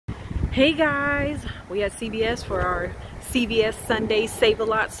Hey guys, we at CVS for our CVS Sunday Save a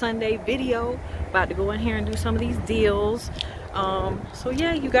Lot Sunday video. About to go in here and do some of these deals. So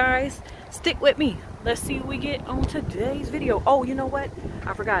yeah, you guys, stick with me. Let's see what we get on today's video. Oh, you know what?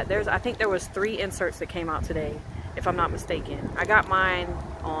 I forgot. I think there was 3 inserts that came out today, if I'm not mistaken. I got mine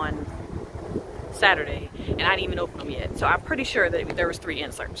on Saturday and I didn't even open them yet. So I'm pretty sure that there was 3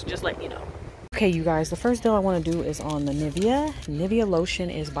 inserts. Just let me know. Okay, you guys, the first deal I want to do is on the Nivea lotion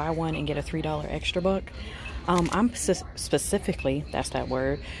is buy one and get a $3 extra buck. I'm specifically, that's that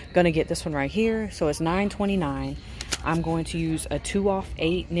word, gonna get this one right here. So it's $9.29. I'm going to use a 2 off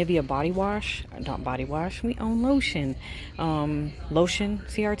 8 Nivea body wash, not body wash, we own lotion, lotion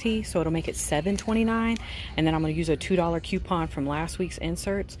CRT, so it'll make it $7.29. And then I'm gonna use a $2 coupon from last week's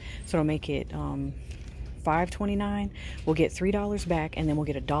inserts, so it'll make it $5.29. We'll get $3 back, and then we'll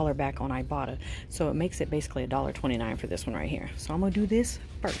get $1 back on Ibotta. So it makes it basically $1.29 for this one right here. So I'm gonna do this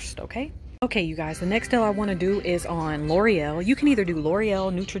first, okay? Okay, you guys, the next deal I want to do is on L'Oreal. You can either do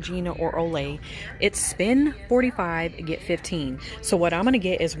L'Oreal, Neutrogena, or Olay. It's spend 45, get 15. So what I'm gonna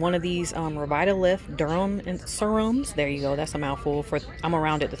get is one of these Revitalift Durham serums. There you go. That's a mouthful. I'm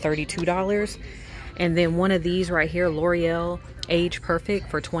around at the $32. And then one of these right here, L'Oreal Age Perfect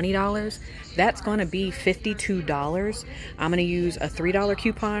for $20. That's going to be $52. I'm going to use a $3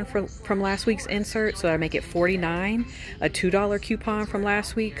 coupon from last week's insert, so that'll make it $49. A $2 coupon from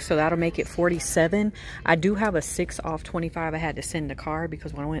last week, so that'll make it $47. I do have a 6 off 25. I had to send a card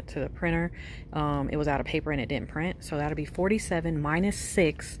because when I went to the printer, it was out of paper and it didn't print. So that'll be $47 minus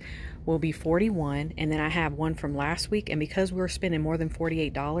 6 will be $41. And then I have one from last week, and because we're spending more than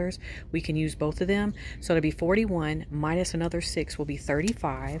 $48, we can use both of them. So it'll be $41 minus another 6 will be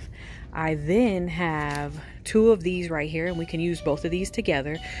 $35. I then have 2 of these right here, and we can use both of these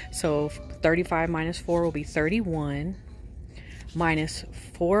together. So 35 minus 4 will be 31, minus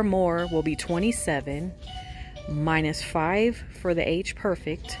 4 more will be 27, minus 5 for the Age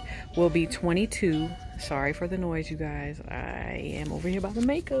Perfect will be 22. Sorry for the noise, you guys. I am over here by the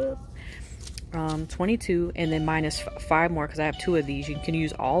makeup. 22, and then minus 5 more because I have 2 of these. You can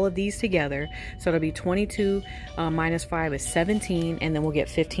use all of these together, so it'll be 22 minus 5 is 17, and then we'll get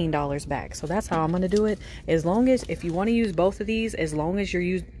 $15 back. So that's how I'm going to do it. As long as, if you want to use both of these, as long as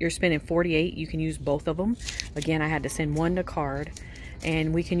you're spending 48, you can use both of them. Again, I had to send one to card,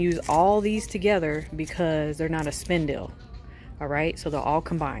 and we can use all these together because they're not a spend deal. All right, so they'll all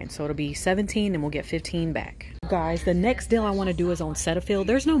combine. So it'll be 17 and we'll get 15 back. Guys, the next deal I want to do is on Cetaphil.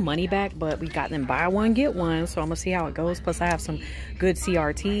 There's no money back, but we got them buy one, get one. So I'm gonna see how it goes. Plus I have some good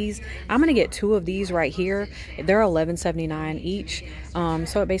CRTs. I'm gonna get 2 of these right here. They're $11.79 each.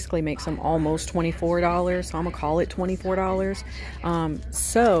 So it basically makes them almost $24. So I'm gonna call it $24.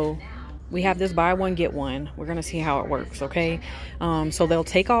 So we have this buy one, get one. We're gonna see how it works, okay? So they'll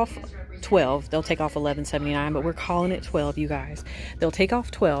take off 12. They'll take off $11.79, but we're calling it 12, you guys. They'll take off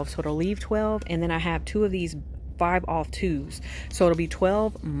 12, so it'll leave 12, and then I have 2 of these 5 off 2s, so it'll be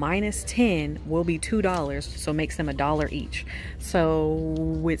 12 minus 10 will be $2, so it makes them $1 each. So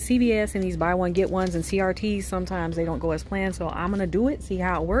with CVS and these buy one get ones and CRTs, sometimes they don't go as planned. So I'm gonna do it, see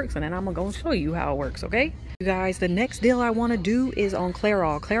how it works, and then I'm gonna go show you how it works, okay? You guys, the next deal I want to do is on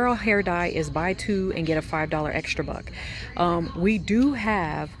Clairol. Clairol hair dye is buy 2 and get a $5 extra buck. We do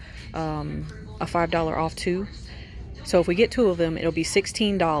have a $5 off 2. So if we get 2 of them, it'll be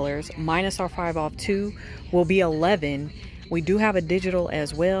 $16 minus our 5 off 2 will be 11. We do have a digital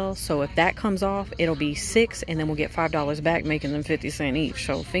as well, so if that comes off, it'll be 6, and then we'll get $5 back, making them 50 cents each.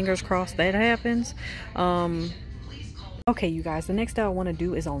 So fingers crossed that happens. Okay, you guys, the next deal I want to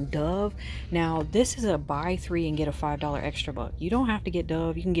do is on Dove. Now, this is a buy 3 and get a $5 extra buck. You don't have to get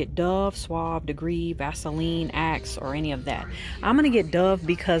Dove. You can get Dove, Suave, Degree, Vaseline, Axe, or any of that. I'm going to get Dove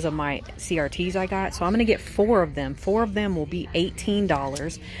because of my CRTs I got. So I'm going to get 4 of them. 4 of them will be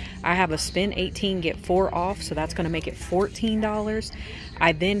 $18. I have a spend 18, get 4 off. So that's going to make it $14.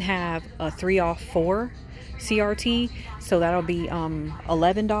 I then have a 3 off 4 CRT, so that'll be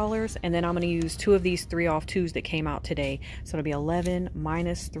 $11, and then I'm going to use 2 of these 3 off 2s that came out today. So it'll be 11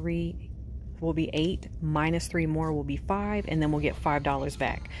 minus 3 will be 8, minus 3 more will be 5, and then we'll get $5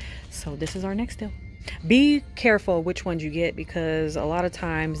 back. So this is our next deal. Be careful which ones you get, because a lot of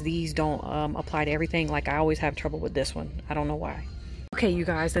times these don't apply to everything. Like I always have trouble with this one. I don't know why. Okay, you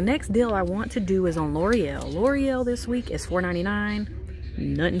guys, the next deal I want to do is on L'Oreal. L'Oreal this week is $4.99.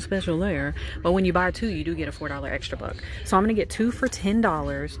 Nothing special there, but when you buy 2, you do get a $4 extra buck. So I'm gonna get 2 for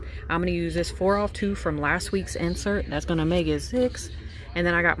 $10. I'm gonna use this 4 off 2 from last week's insert. That's gonna make it 6, And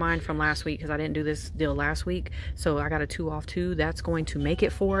then I got mine from last week because I didn't do this deal last week. So I got a 2 off 2. That's going to make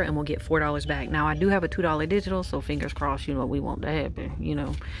it 4, and we'll get $4 back. Now I do have a $2 digital, so fingers crossed, you know, we want to happen, you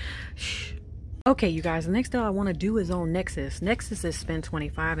know. Shh. Okay, you guys, the next deal I want to do is on Nexus. Nexus is spend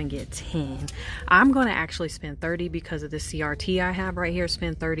 25 and get 10. I'm going to actually spend 30 because of the CRT I have right here.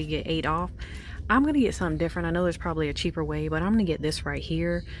 Spend 30, get 8 off. I'm going to get something different. I know there's probably a cheaper way, but I'm going to get this right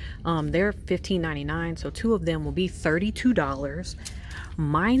here. They're $15.99, so 2 of them will be $32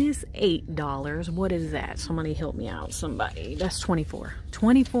 minus $8. What is that? Somebody help me out. Somebody. That's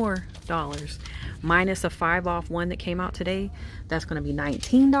 $24 minus a 5 off one that came out today. That's going to be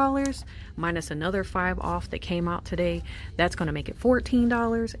 $19 minus another 5 off that came out today. That's going to make it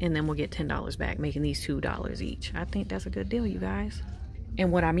 $14, and then we'll get $10 back, making these $2 each. I think that's a good deal, you guys. And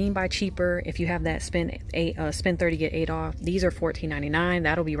what I mean by cheaper, if you have that spend 30 get 8 off, these are $14.99.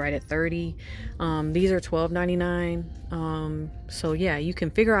 That'll be right at 30. These are $12.99. So yeah, you can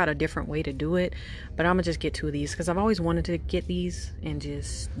figure out a different way to do it, but I'm gonna just get 2 of these because I've always wanted to get these and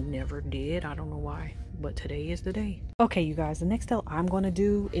just never did. I don't know why, but today is the day. Okay, you guys, the next deal I'm going to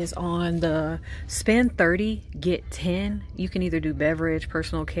do is on the spend 30 get 10. You can either do beverage,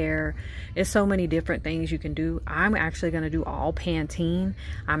 personal care. It's so many different things you can do. I'm actually going to do all Pantene.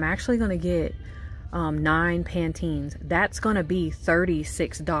 I'm actually going to get 9 Pantenes. That's going to be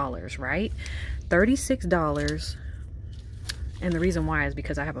 $36, right? $36. And the reason why is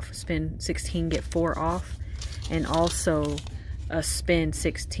because I have a spend 16 get 4 off, and also a spend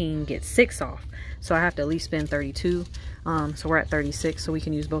 16 get 6 off. So I have to at least spend 32. So we're at 36, so we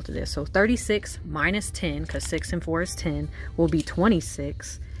can use both of this. So 36 minus 10, because 6 and 4 is 10, will be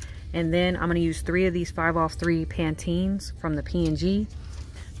 26. And then I'm going to use 3 of these 5 off 3 Pantenes from the P&G.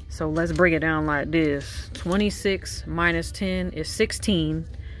 So let's break it down like this. 26 minus 10 is 16.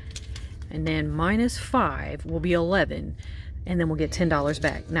 And then minus 5 will be 11. And then we'll get $10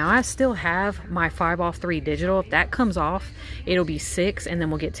 back. Now I still have my 5 off 3 digital. If that comes off, it'll be 6, and then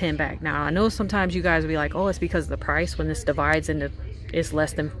we'll get 10 back. Now I know sometimes you guys will be like, oh, it's because of the price when this divides into it's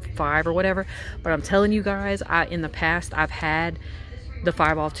less than 5 or whatever. But I'm telling you guys, in the past I've had the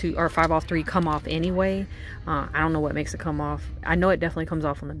 5 off 2 or 5 off 3 come off anyway. I don't know what makes it come off. I know it definitely comes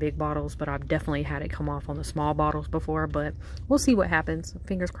off on the big bottles, but I've definitely had it come off on the small bottles before. But we'll see what happens.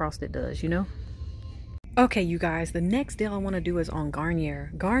 Fingers crossed it does, you know. Okay, you guys, the next deal I want to do is on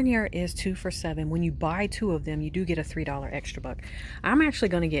Garnier. Garnier is 2 for $7. When you buy 2 of them, you do get a $3 extra buck. I'm actually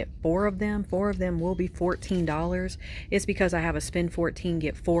going to get 4 of them. 4 of them will be $14. It's because I have a spend 14,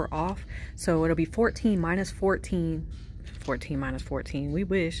 get 4 off. So it'll be 14 minus 14. 14 minus 14, we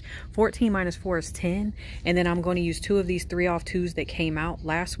wish. 14 minus 4 is 10. And then I'm going to use 2 of these 3 off 2s that came out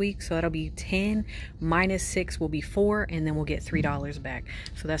last week. So that'll be 10 minus 6 will be 4, and then we'll get $3 back.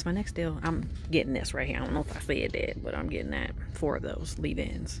 So that's my next deal. I'm getting this right here. I don't know if I said that, but I'm getting that. 4 of those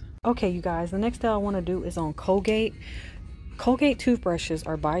leave-ins. Okay, you guys, the next deal I want to do is on Colgate. Colgate toothbrushes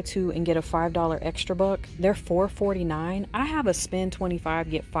are buy 2 and get a $5 extra buck. They're $4.49. I have a spend 25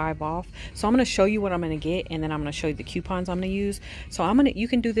 get 5 off. So I'm going to show you what I'm going to get, and then I'm going to show you the coupons I'm going to use. So you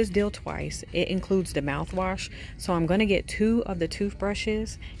can do this deal twice. It includes the mouthwash. So I'm going to get 2 of the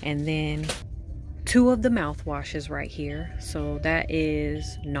toothbrushes and then 2 of the mouthwashes right here. So that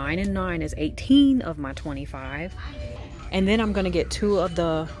is 9 and 9 is 18 of my 25. And then I'm going to get 2 of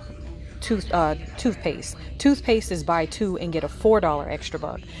the toothpaste. Toothpaste is buy 2 and get a $4 extra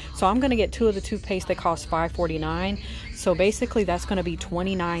buck. So I'm going to get 2 of the toothpaste that cost $5.49. So basically that's going to be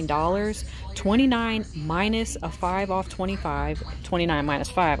 $29. 29 minus a 5 off 25. 29 minus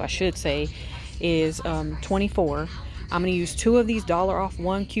 5, I should say, is 24. I'm going to use 2 of these $1 off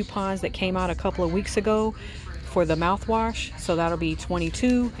 1 coupons that came out a couple of weeks ago for the mouthwash, so that'll be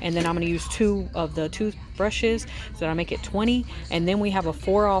 22. And then I'm going to use 2 of the toothbrushes, so that'll make it 20. And then we have a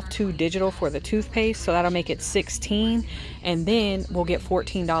 4 off 2 digital for the toothpaste, so that'll make it 16. And then we'll get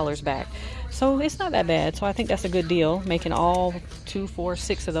 $14 back. So it's not that bad. So I think that's a good deal, making all 2, 4,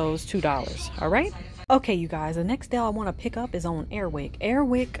 6 of those $2. All right. Okay, you guys, the next deal I want to pick up is on Airwick.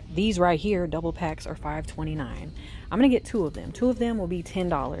 Airwick, these right here, double packs are $5.29. I'm going to get 2 of them. 2 of them will be $10.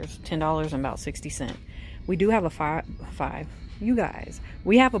 $10 and about 60 cents. We do have a five. You guys,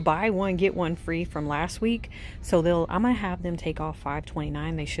 we have a buy 1 get 1 free from last week. So I'm going to have them take off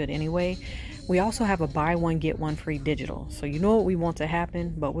 $5.29. They should anyway. We also have a buy 1 get 1 free digital. So you know what we want to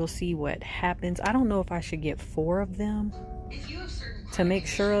happen, but we'll see what happens. I don't know if I should get 4 of them to make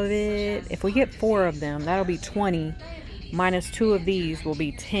sure of it. If we get 4 of them, that'll be 20 minus 2 of these will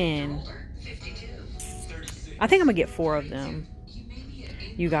be 10. I think I'm gonna get 4 of them.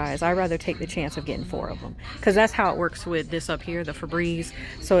 you guys. I'd rather take the chance of getting 4 of them, because that's how it works with this up here, the Febreze.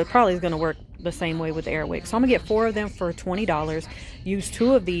 So it probably is going to work the same way with the Airwick. So I'm gonna get 4 of them for $20. Use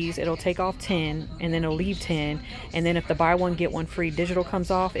 2 of these, it'll take off 10, and then it'll leave 10. And then if the buy one get one free digital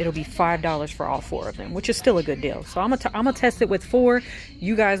comes off, it'll be $5 for all 4 of them, which is still a good deal. So I'm gonna test it with 4.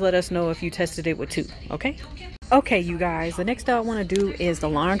 You guys let us know if you tested it with 2. Okay, you guys, the next deal I want to do is the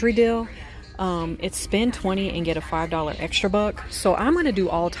laundry deal. It's spend 20 and get a $5 extra buck. So I'm gonna do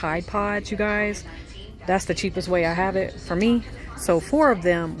all Tide Pods, you guys. That's the cheapest way I have it for me. So 4 of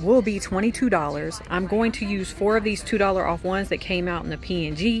them will be $22. I'm going to use 4 of these $2 off ones that came out in the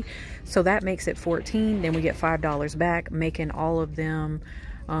P&G. So that makes it 14. Then we get $5 back, making all of them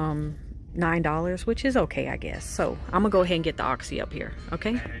 $9, which is okay, I guess. So I'm gonna go ahead and get the Oxy up here,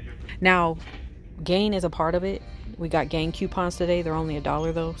 okay? Now, Gain is a part of it. We got Gain coupons today. They're only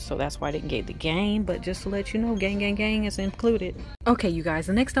 $1 though, so that's why I didn't get the Gain. But just to let you know, Gang is included. Okay, you guys,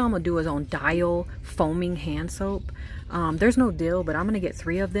 the next thing I'm gonna do is on Dial foaming hand soap. There's no deal, but I'm gonna get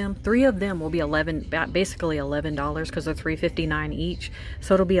 3 of them. 3 of them will be basically $11 because they're $3.59 each.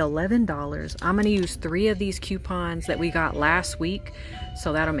 So it'll be $11. I'm gonna use 3 of these coupons that we got last week.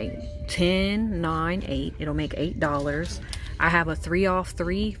 So that'll make 10, 9, 8. It'll make $8. I have a 3 off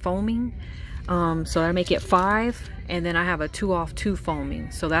 3 foaming. So I make it 5, and then I have a 2 off 2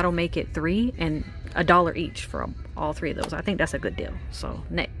 foaming, so that'll make it 3 and $1 each for all 3 of those. I think that's a good deal. So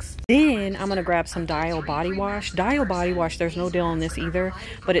next, then I'm gonna grab some Dial body wash. Dial body wash, there's no deal on this either,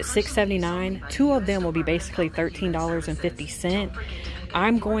 but it's $6.79. 2 of them will be basically $13.50.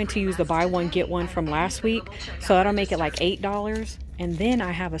 I'm going to use the buy one get one from last week, so that'll make it like $8. And then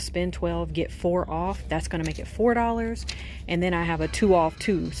I have a spend 12 get 4 off. That's going to make it $4. And then I have a 2 off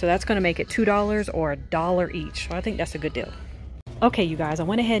 2, so that's going to make it $2 or $1 each. So I think that's a good deal. Okay, you guys, I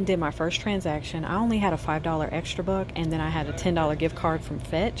went ahead and did my first transaction. I only had a $5 extra buck, and then I had a $10 gift card from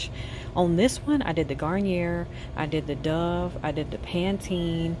Fetch. On this one, I did the Garnier, I did the Dove, I did the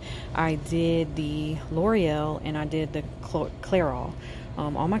Pantene, I did the L'Oreal, and I did the Clairol.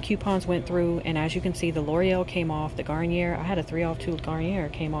 All my coupons went through, and as you can see, the L'Oreal came off, the Garnier, I had a 3 off 2 Garnier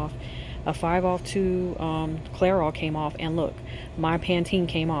came off, a 5 off 2 Clairol came off, and look, my Pantene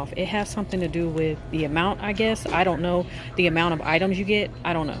came off. It has something to do with the amount, I guess. I don't know the amount of items you get.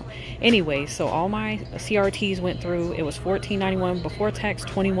 I don't know. Anyway, so all my CRTs went through. It was $14.91 before tax,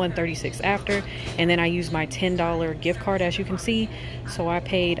 $21.36 after, and then I used my $10 gift card, as you can see. So I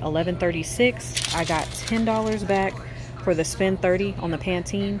paid $11.36. I got $10 back for the spend 30 on the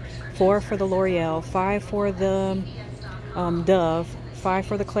Pantene, 4 for the L'Oreal, 5 for the Dove, 5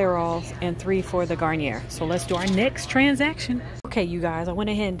 for the Clairol, and 3 for the Garnier. So let's do our next transaction. Okay, you guys, I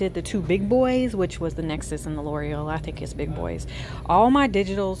went ahead and did the 2 big boys, which was the Nexus and the L'Oreal. I think it's big boys. All my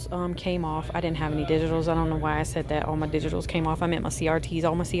digitals came off. I didn't have any digitals. I don't know why I said that. All my digitals came off. I meant my CRTs.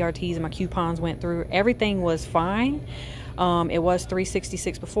 All my CRTs and my coupons went through. Everything was fine. It was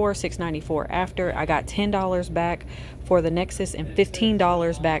 $366 before, $694 after. I got $10 back for the Nexus and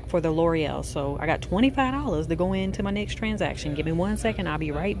 $15 back for the L'Oreal. So I got $25 to go into my next transaction. Give me 1 second, I'll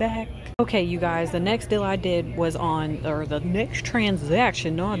be right back. Okay, you guys, the next deal I did was on, or the next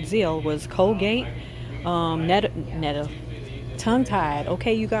transaction, not deal, was Colgate, Netta, tongue-tied.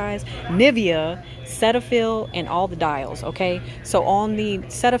 Okay, you guys, Nivea, Cetaphil, and all the Dials. Okay, so on the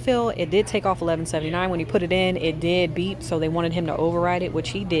Cetaphil, it did take off $11.79. When he put it in, it did beep, so they wanted him to override it, which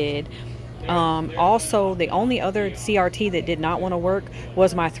he did. Also, the only other CRT that did not want to work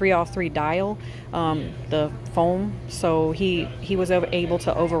was my 3 off 3 Dial, the foam, so he was able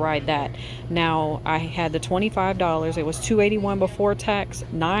to override that. Now I had the $25. It was $281 before tax,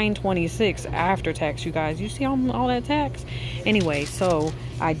 $926 after tax. You guys, you see all that tax? Anyway, so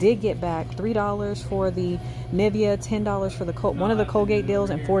I did get back $3 for the Nivea, $10 for the one of the Colgate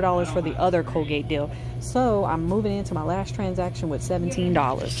deals, and $4 for the other Colgate deal. So I'm moving into my last transaction with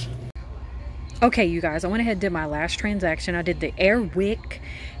 $17. Okay, you guys, I went ahead and did my last transaction. I did the Airwick,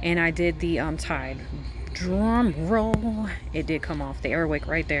 and I did the Tide. Drum roll. It did come off, the Airwick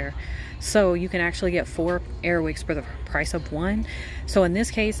right there. So you can actually get 4 Airwicks for the price of 1. So in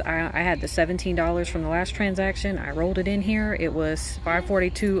this case, I had the $17 from the last transaction. I rolled it in here. It was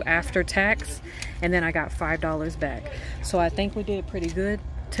 $542 after tax, and then I got $5 back. So I think we did pretty good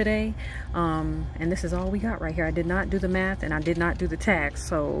today, and this is all we got right here. I did not do the math, and I did not do the tax,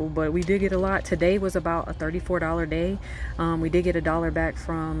 so but we did get a lot. Today was about a $34 day. We did get $1 back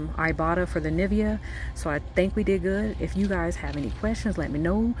from Ibotta for the Nivea, so I think we did good. If you guys have any questions, let me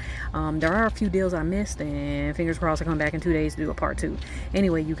know. There are a few deals I missed, and fingers crossed I come back in 2 days to do a part 2.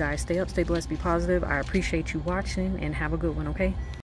 Anyway, you guys, stay up, stay blessed, be positive. I appreciate you watching, and have a good one. Okay.